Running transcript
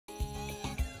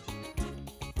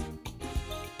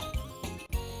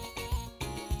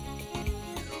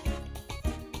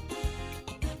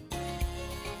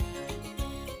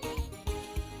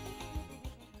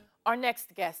Our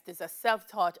next guest is a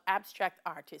self-taught abstract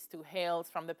artist who hails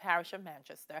from the parish of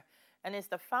Manchester and is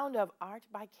the founder of Art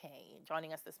by Kaé.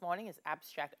 Joining us this morning is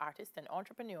abstract artist and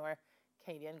entrepreneur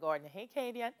Kadian Gordon. Hey,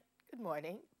 Kadian. Good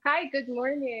morning. Hi, good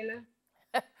morning.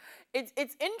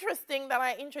 It's interesting that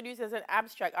I introduce you as an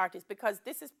abstract artist because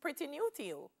this is pretty new to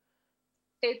you.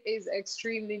 It is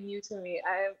extremely new to me.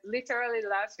 I literally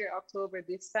last year, October,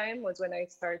 this time was when I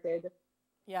started.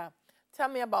 Yeah. Tell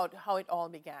me about how it all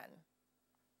began.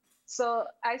 So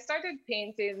I started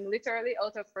painting literally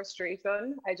out of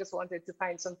frustration. I just wanted to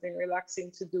find something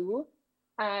relaxing to do.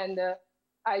 And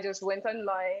I just went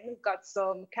online, got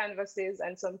some canvases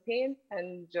and some paint,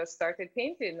 and just started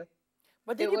painting.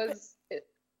 But It was,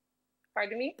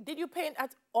 pardon me? did you paint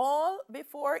at all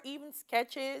before, even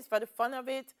sketches for the fun of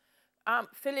it?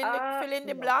 Fill in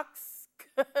the No. blocks,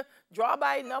 draw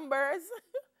by numbers.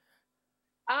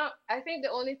 I think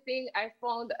the only thing I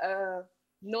found a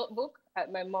notebook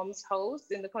at my mom's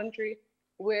house in the country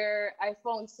where I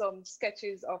found some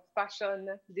sketches of fashion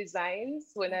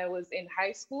designs when I was in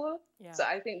high school. Yeah. So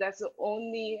I think that's the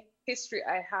only history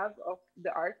I have of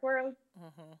the art world.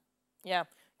 Hmm. Yeah,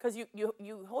 because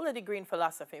you hold a degree in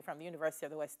philosophy from the University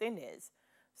of the West Indies,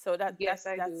 so Yes,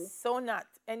 I that's do. so not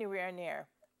anywhere near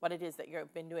what it is that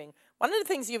you've been doing. One of the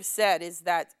things you've said is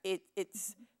that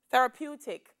it's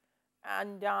therapeutic,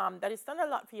 and that it's done a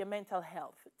lot for your mental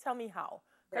health. Tell me how,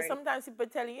 because Right. sometimes people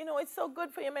tell you, it's so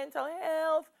good for your mental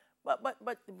health,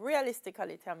 but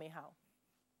realistically, tell me how.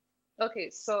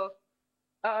 Okay, so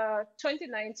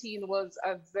 2019 was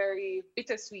a very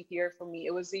bittersweet year for me.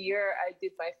 It was the year I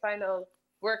did my final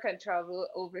work and travel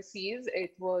overseas.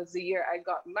 It was the year I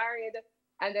got married.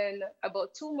 And then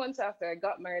about 2 months after I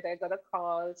got married, I got a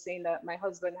call saying that my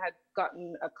husband had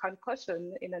gotten a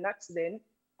concussion in an accident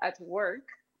at work.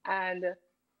 And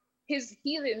his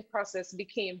healing process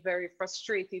became very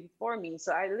frustrating for me.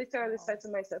 So I literally Wow. said to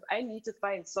myself, I need to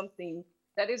find something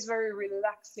that is very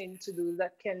relaxing to do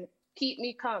that can keep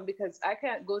me calm because I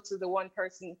can't go to the one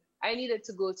person I needed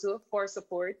to go to for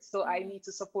support. So I Mm, need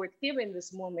to support him in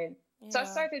this moment. So I yeah.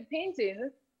 started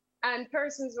painting, and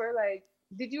persons were like,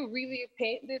 did you really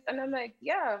paint this? And I'm like,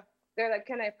 yeah. They're like,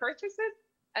 can I purchase it?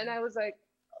 And I was like,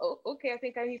 oh, okay, I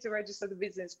think I need to register the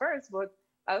business first, but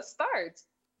I'll start.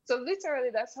 So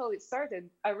literally, that's how it started,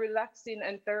 a relaxing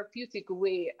and therapeutic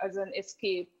way as an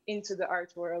escape into the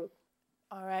art world.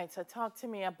 All right. So talk to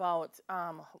me about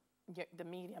the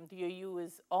medium. Do you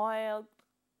use oil,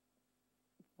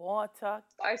 water,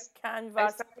 I, I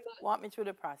canvas? started, Walk me through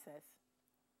the process.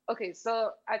 okay,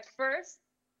 so at first,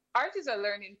 art is a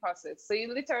learning process. So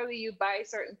you buy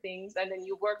certain things and then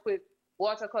you work with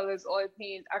watercolors, oil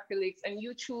paint, acrylics, and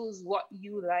you choose what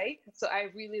you like. So I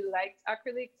really liked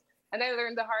acrylics, and I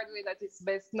learned the hard way that it's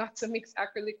best not to mix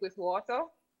acrylic with water.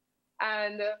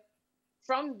 And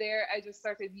from there, I just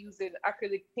started using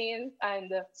acrylic paint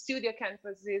and studio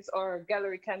canvases or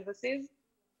gallery canvases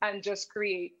and just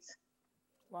create.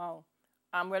 Wow.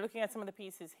 We're looking at some of the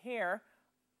pieces here,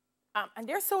 and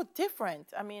they're so different.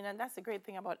 I mean, and that's the great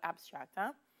thing about abstract,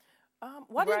 huh?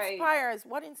 Right.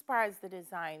 What inspires the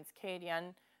designs, Katie?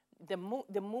 And the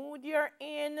mood you're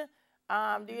in.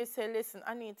 Do you say, listen,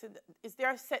 I need to? Is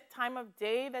there a set time of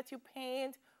day that you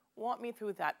paint? Walk me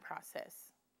through that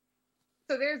process.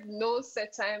 So there's no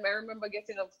set time. I remember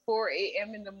getting up 4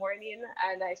 a.m. in the morning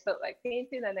and I felt like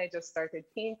painting and I just started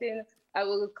painting. I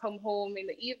will come home in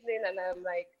the evening and I'm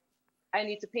like, I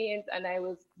need to paint, and I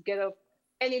will get up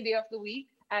any day of the week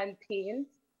and paint.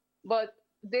 But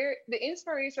the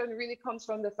inspiration really comes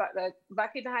from the fact that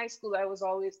back in high school, I was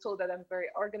always told that I'm very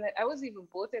organized. I was even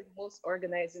voted most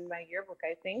organized in my yearbook,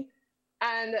 I think.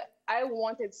 And I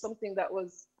wanted something that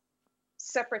was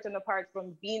separate and apart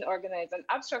from being organized. And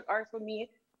abstract art for me,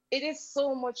 it is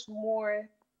so much more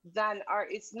than art.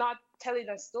 It's not telling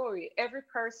a story. Every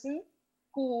person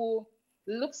who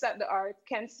looks at the art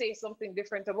can say something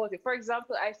different about it. For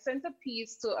example, I sent a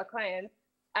piece to a client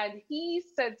and he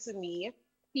said to me,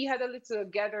 he had a little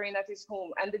gathering at his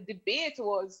home, and the debate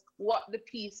was what the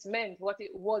piece meant, what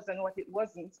it was, and what it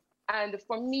wasn't. And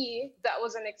for me, that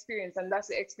was an experience, and that's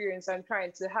the experience I'm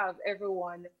trying to have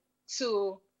everyone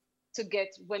to get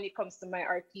when it comes to my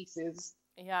art pieces.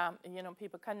 Yeah,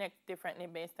 people connect differently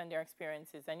based on their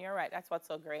experiences, and you're right. That's what's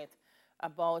so great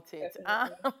about it.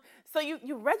 Definitely. So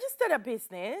you registered a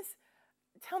business.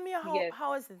 Tell me Yes.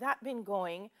 how has that been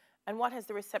going, and what has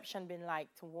the reception been like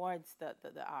towards the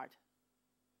art?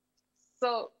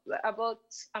 So about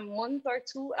a month or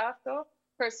two after,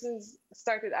 persons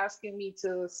started asking me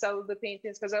to sell the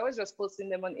paintings because I was just posting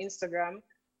them on Instagram.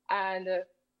 And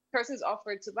persons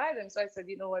offered to buy them. So I said,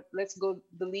 you know what, let's go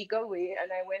the legal way.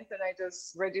 And I went and I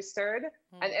just registered.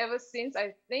 And ever since,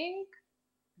 I think,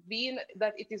 being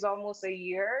that it is almost a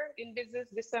year in business,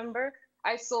 December,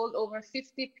 I sold over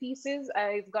 50 pieces.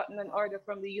 I've gotten an order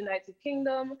from the United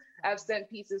Kingdom. I've sent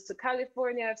pieces to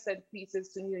California. I've sent pieces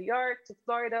to New York, to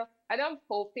Florida. And I'm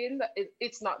hoping that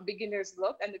it's not beginner's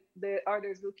luck and the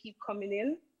orders will keep coming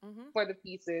in for the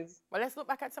pieces. Well, let's look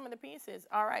back at some of the pieces.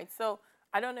 All right. So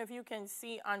I don't know if you can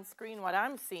see on screen what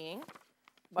I'm seeing,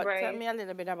 but tell me a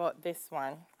little bit about this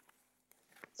one.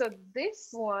 So this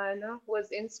one was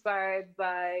inspired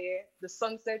by the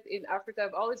sunset in Africa.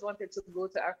 I've always wanted to go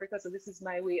to Africa, so this is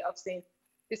my way of saying,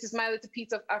 this is my little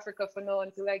piece of Africa for now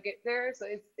until I get there. So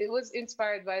it was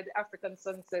inspired by the African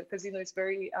sunset because, you know, it's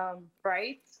very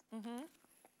bright.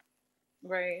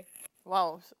 Right.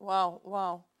 Wow, wow,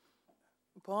 wow.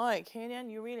 Boy,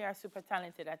 Kenyan, you really are super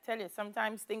talented. I tell you,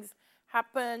 sometimes things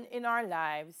happen in our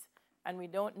lives and we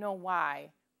don't know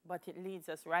why, but it leads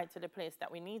us right to the place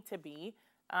that we need to be.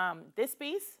 This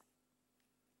piece?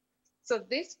 So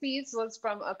this piece was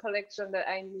from a collection that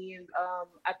I named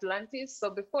Atlantis. So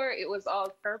before it was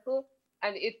all purple,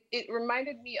 and it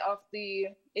reminded me of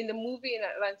in the movie in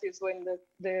Atlantis when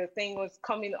the thing was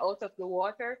coming out of the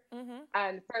water,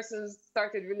 and persons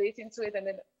started relating to it, and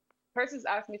then persons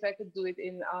asked me if I could do it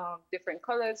in different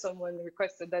colors. Someone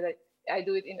requested that I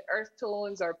do it in earth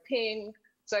tones or pink.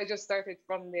 So I just started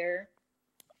from there.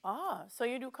 Ah, so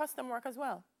you do custom work as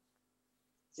well?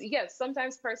 Yes,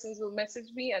 sometimes persons will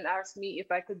message me and ask me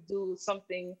if I could do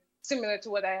something similar to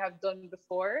what I have done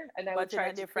before, and I would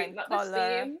try to create not the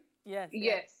same.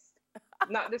 Yes,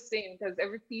 not the same, because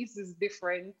every piece is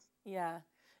different. Yeah,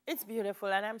 it's beautiful,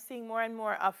 and I'm seeing more and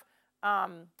more of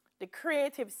the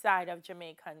creative side of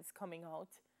Jamaicans coming out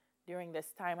during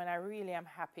this time, and I really am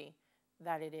happy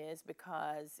that it is,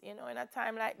 because, you know, in a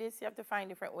time like this, you have to find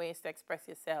different ways to express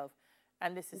yourself,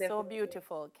 and this is so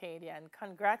beautiful, Katie, and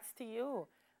congrats to you.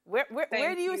 Where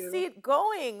do you see it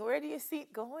going? Where do you see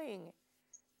it going?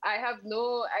 I have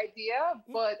no idea,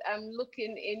 but I'm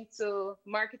looking into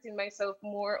marketing myself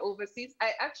more overseas.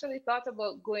 I actually thought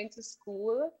about going to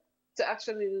school to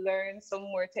actually learn some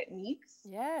more techniques.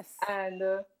 Yes. And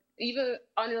even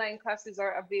online classes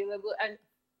are available. And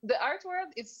the art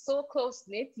world is so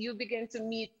close-knit. You begin to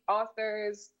meet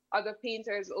authors, other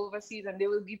painters overseas, and they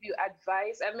will give you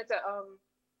advice. I met a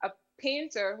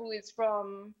painter who is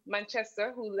from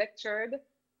Manchester who lectured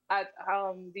at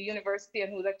the university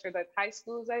and who lectured at high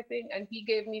schools, I think, and he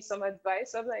gave me some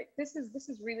advice. I'm like, this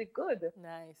is really good.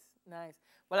 Nice, nice.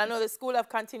 Well, I know the School of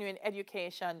Continuing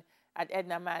Education at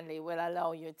Edna Manley will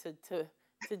allow you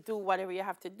to do whatever you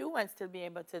have to do and still be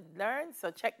able to learn. So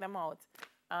check them out.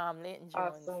 Leighton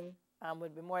Jones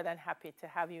would be more than happy to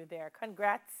have you there.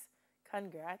 Congrats,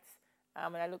 congrats.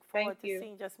 And I look forward to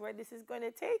seeing just where this is going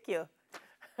to take you.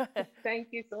 Thank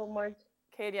you so much.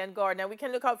 Katie and Gordon. We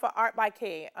can look out for Art by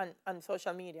Kaé on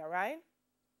social media, right?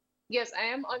 Yes, I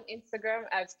am on Instagram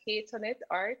as Kaetonet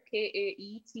Art,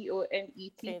 KAETONETTE.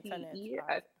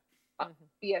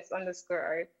 Yes,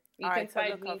 _art. You can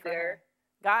find me there.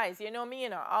 Guys, you know me, you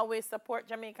know, always support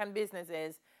Jamaican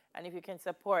businesses. And if you can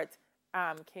support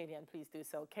Katie, please do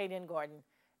so. Katie and Gordon,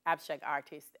 abstract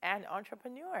artist and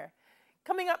entrepreneur.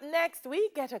 Coming up next, we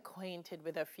get acquainted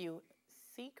with a few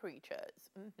sea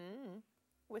creatures.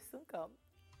 We'll soon come.